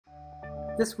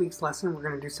This week's lesson we're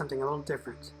going to do something a little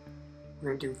different. We're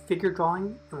going to do figure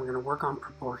drawing and we're going to work on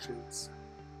proportions.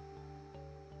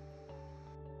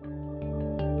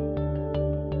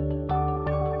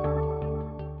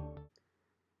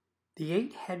 The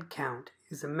 8-head count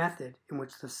is a method in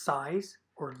which the size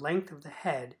or length of the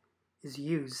head is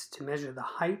used to measure the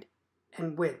height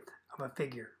and width of a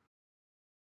figure.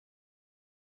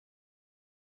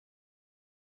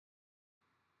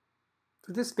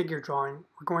 For this figure drawing,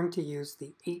 we're going to use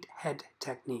the 8-head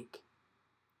technique.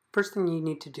 First thing you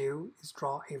need to do is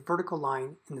draw a vertical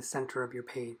line in the center of your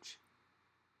page.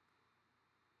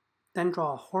 Then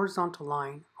draw a horizontal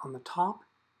line on the top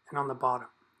and on the bottom.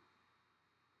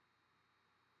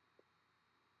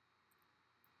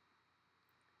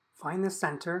 Find the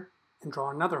center and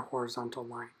draw another horizontal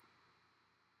line.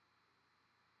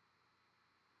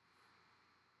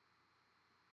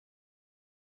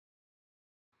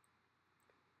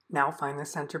 Now find the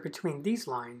center between these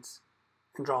lines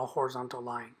and draw a horizontal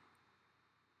line.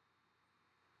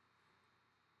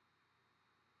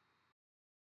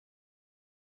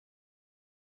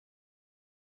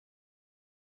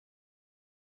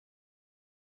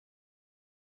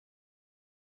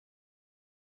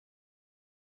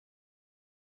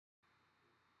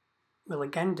 We'll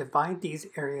again divide these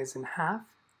areas in half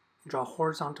and draw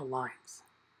horizontal lines.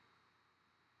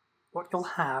 What you'll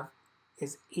have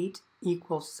is 8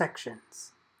 equal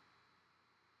sections.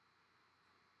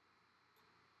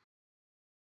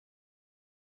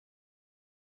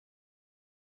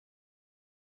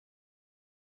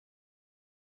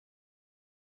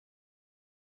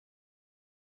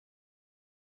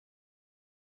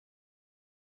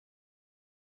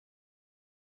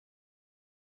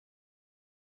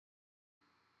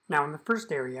 Now in the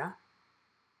first area,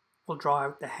 we'll draw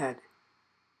out the head,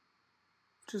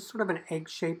 which is sort of an egg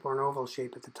shape or an oval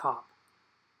shape at the top.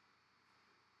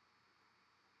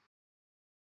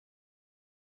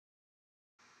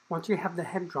 Once you have the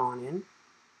head drawn in,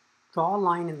 draw a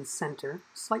line in the center,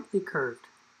 slightly curved,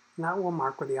 and that will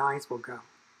mark where the eyes will go.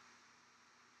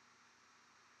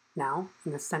 Now,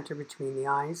 in the center between the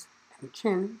eyes and the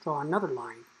chin, draw another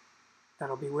line.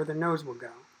 That'll be where the nose will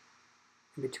go.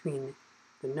 And between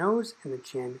the nose and the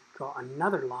chin, draw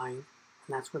another line, and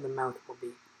that's where the mouth will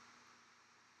be.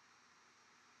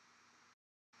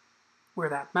 Where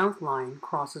that mouth line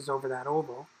crosses over that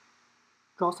oval,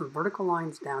 draw some vertical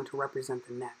lines down to represent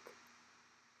the neck.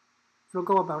 It'll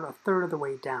go about a third of the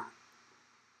way down.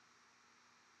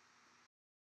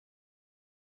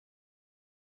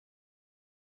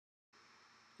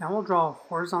 Now we'll draw a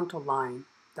horizontal line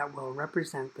that will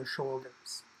represent the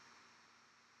shoulders.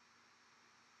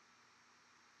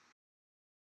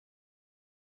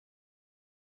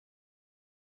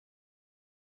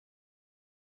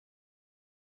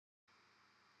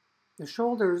 The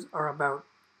shoulders are about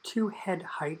 2 head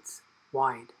heights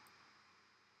wide.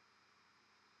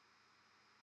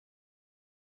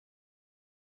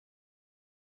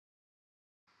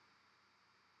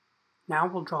 Now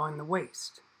we'll draw in the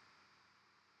waist.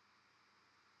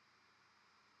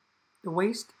 The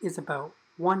waist is about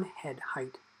 1 head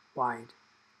height wide.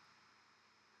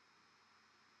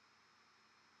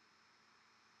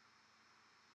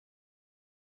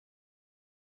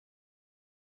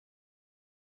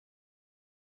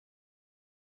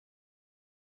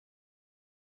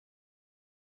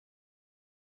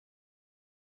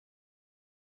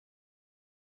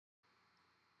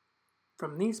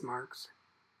 From these marks,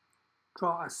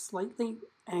 draw a slightly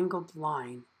angled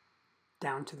line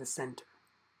down to the center.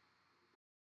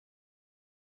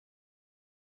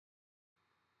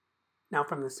 Now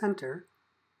from the center,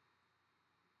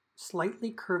 slightly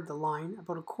curve the line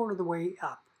about a quarter of the way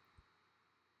up.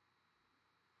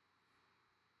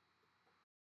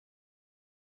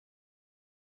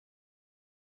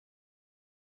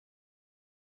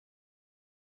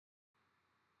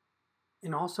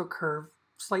 And also curve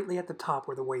slightly at the top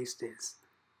where the waist is.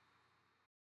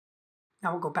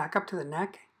 Now we'll go back up to the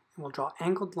neck and we'll draw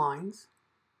angled lines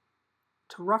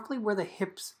to roughly where the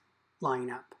hips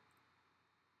line up.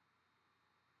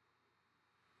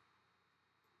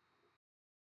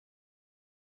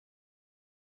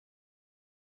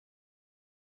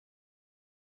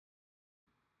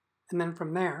 And then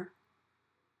from there,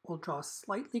 we'll draw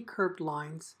slightly curved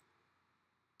lines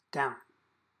down.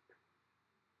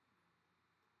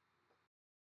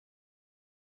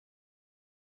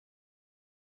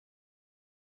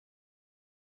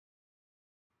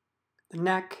 The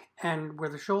neck and where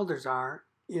the shoulders are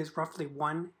is roughly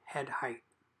 1 head height.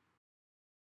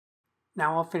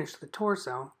 Now I'll finish the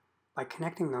torso by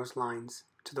connecting those lines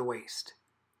to the waist.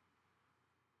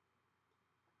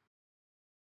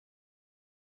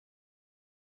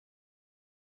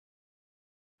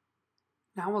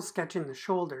 Now we'll sketch in the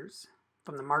shoulders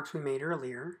from the marks we made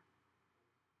earlier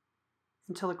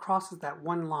until it crosses that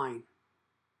one line.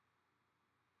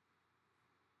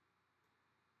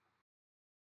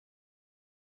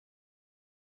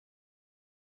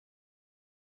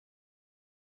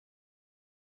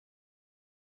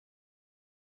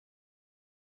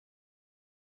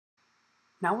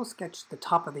 Now we'll sketch the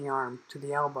top of the arm to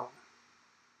the elbow,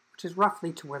 which is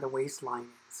roughly to where the waistline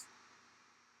is.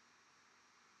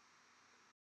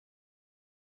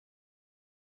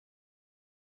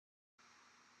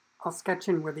 I'll sketch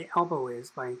in where the elbow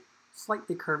is by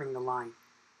slightly curving the line.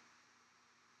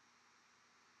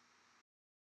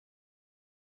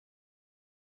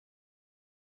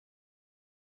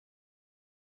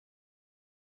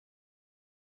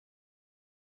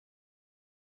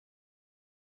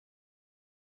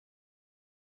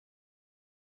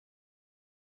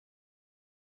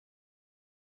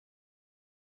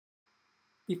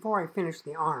 Before I finish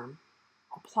the arm,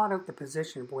 I'll plot out the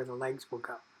position of where the legs will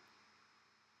go.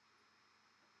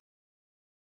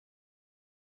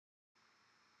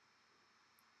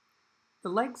 The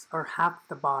legs are half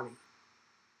the body,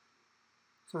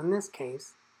 so in this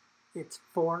case, it's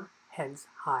 4 heads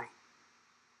high.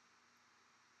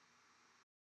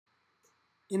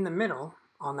 In the middle,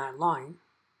 on that line,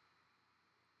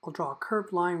 I'll draw a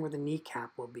curved line where the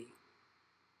kneecap will be.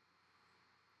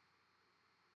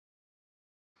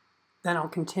 Then I'll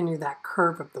continue that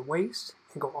curve of the waist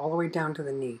and go all the way down to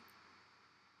the knee.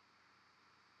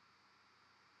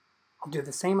 I'll do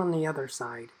the same on the other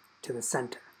side to the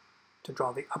center to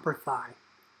draw the upper thigh.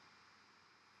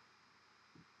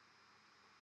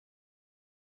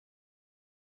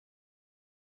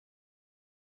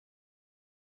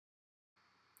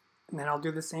 And then I'll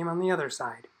do the same on the other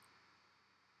side.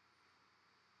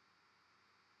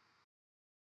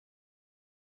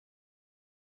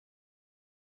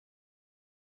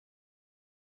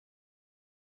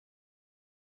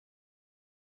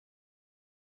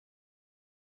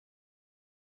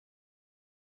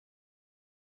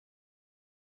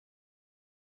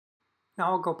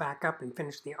 Now I'll go back up and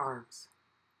finish the arms.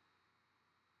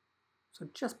 So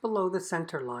just below the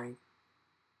center line,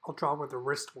 I'll draw where the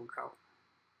wrist will go.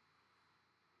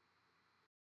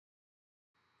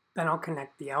 Then I'll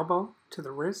connect the elbow to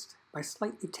the wrist by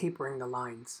slightly tapering the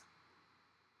lines.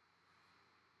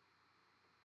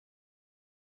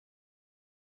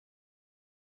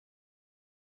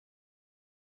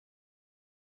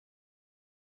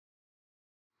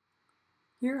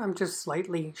 Here I'm just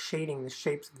slightly shading the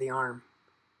shapes of the arm,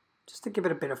 just to give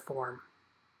it a bit of form.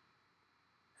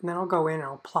 And then I'll go in and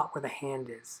I'll plot where the hand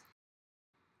is.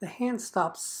 The hand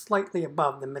stops slightly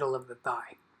above the middle of the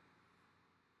thigh.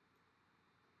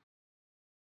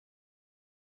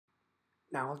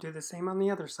 Now I'll do the same on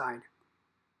the other side.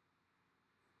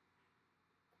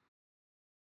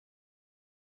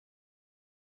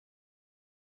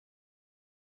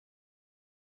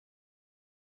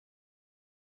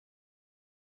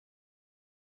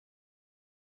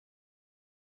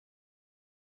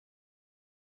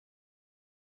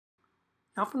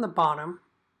 Now from the bottom,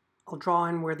 I'll draw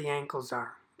in where the ankles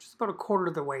are, just about a quarter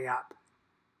of the way up.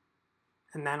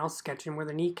 And then I'll sketch in where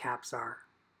the kneecaps are.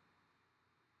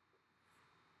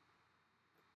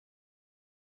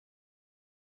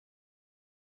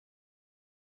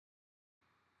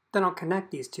 Then I'll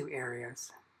connect these two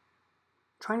areas,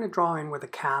 trying to draw in where the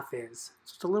calf is,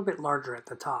 just a little bit larger at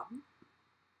the top.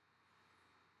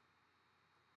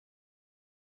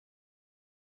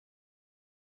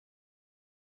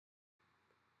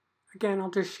 Again,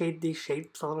 I'll just shade these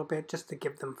shapes a little bit just to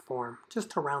give them form, just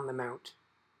to round them out.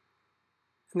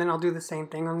 And then I'll do the same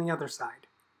thing on the other side.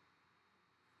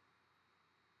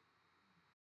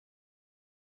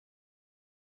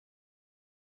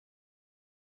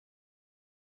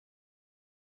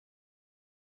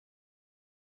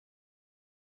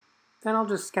 Then I'll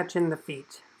just sketch in the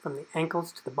feet from the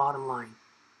ankles to the bottom line.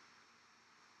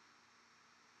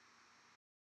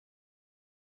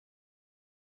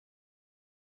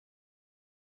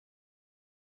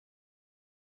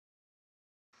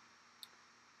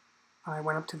 I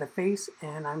went up to the face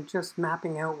and I'm just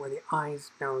mapping out where the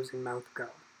eyes, nose, and mouth go.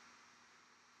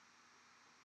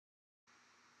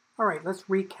 Alright, let's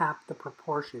recap the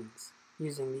proportions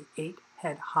using the 8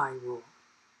 head high rule.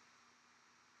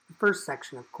 The first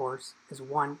section, of course, is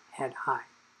 1 head high.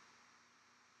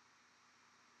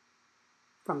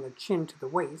 From the chin to the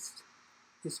waist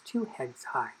is 2 heads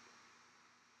high.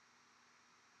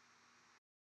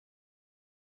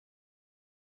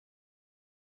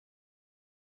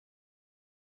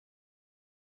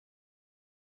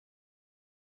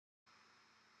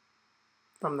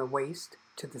 From the waist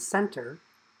to the center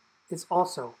is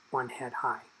also 1 head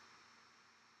high.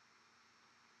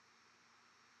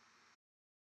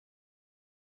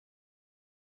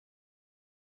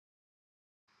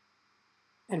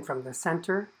 And from the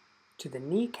center to the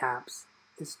kneecaps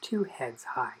is 2 heads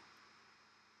high.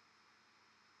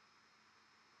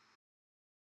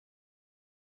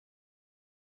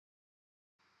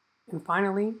 And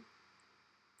finally,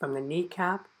 from the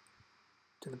kneecap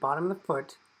to the bottom of the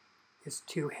foot is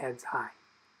 2 heads high.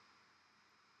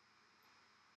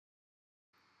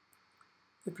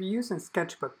 If you're using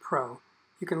Sketchbook Pro,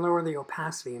 you can lower the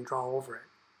opacity and draw over it.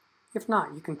 If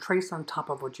not, you can trace on top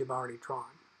of what you've already drawn.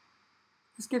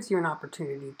 This gives you an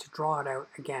opportunity to draw it out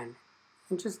again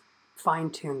and just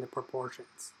fine-tune the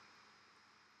proportions.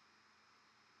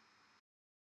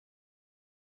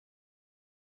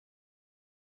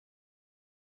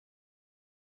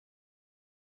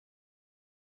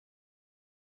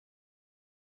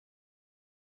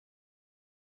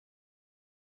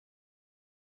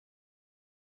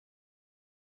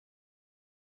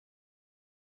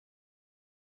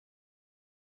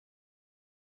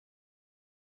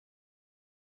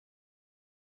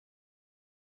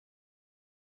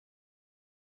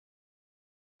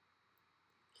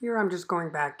 Here I'm just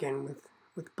going back in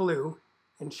with blue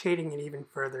and shading it even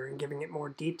further and giving it more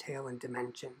detail and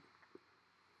dimension.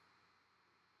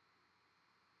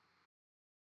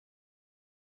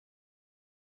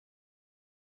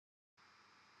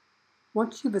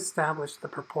 Once you've established the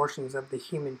proportions of the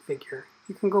human figure,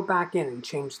 you can go back in and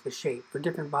change the shape for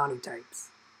different body types.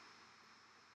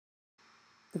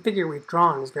 The figure we've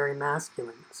drawn is very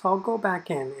masculine, so I'll go back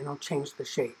in and I'll change the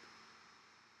shape.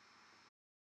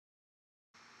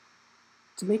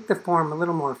 To make the form a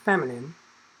little more feminine,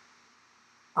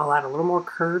 I'll add a little more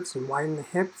curves and widen the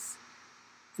hips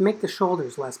and make the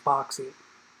shoulders less boxy.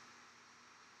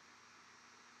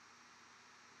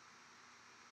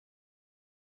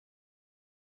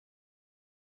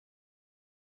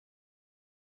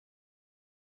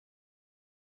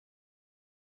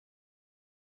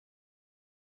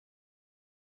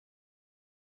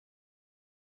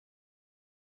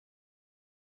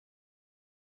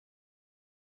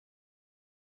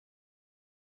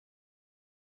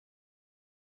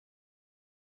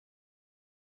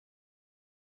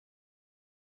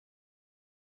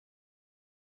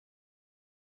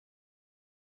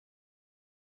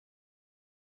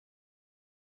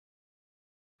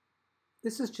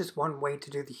 This is just one way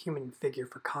to do the human figure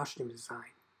for costume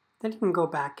design. Then you can go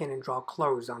back in and draw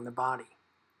clothes on the body.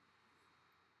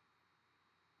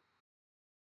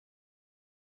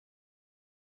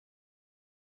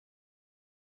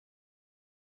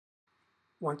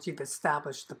 Once you've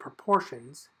established the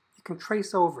proportions, you can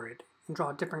trace over it and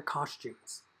draw different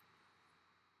costumes.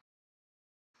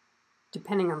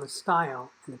 Depending on the style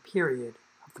and the period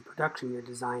of the production you're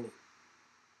designing.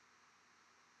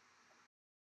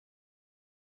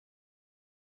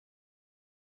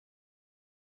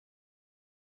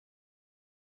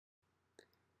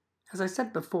 As I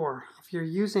said before, if you're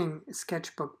using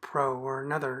Sketchbook Pro or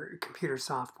another computer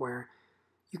software,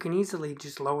 you can easily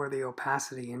just lower the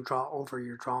opacity and draw over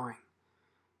your drawing.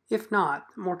 If not,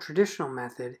 the more traditional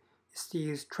method is to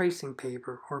use tracing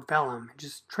paper or vellum and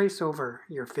just trace over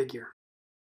your figure.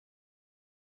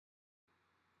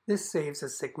 This saves a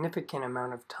significant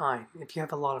amount of time if you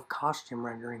have a lot of costume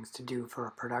renderings to do for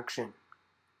a production.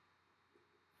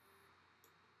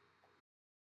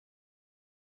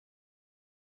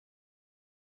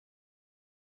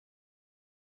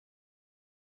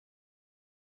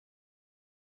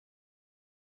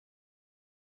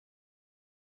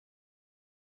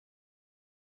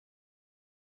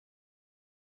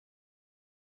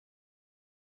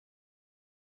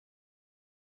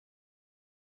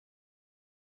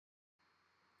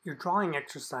 Your drawing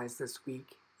exercise this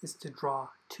week is to draw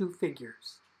 2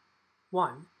 figures.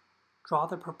 1. Draw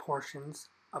the proportions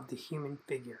of the human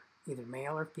figure, either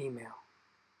male or female.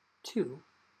 2.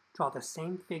 Draw the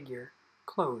same figure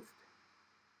clothed.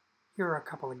 Here are a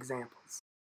couple examples.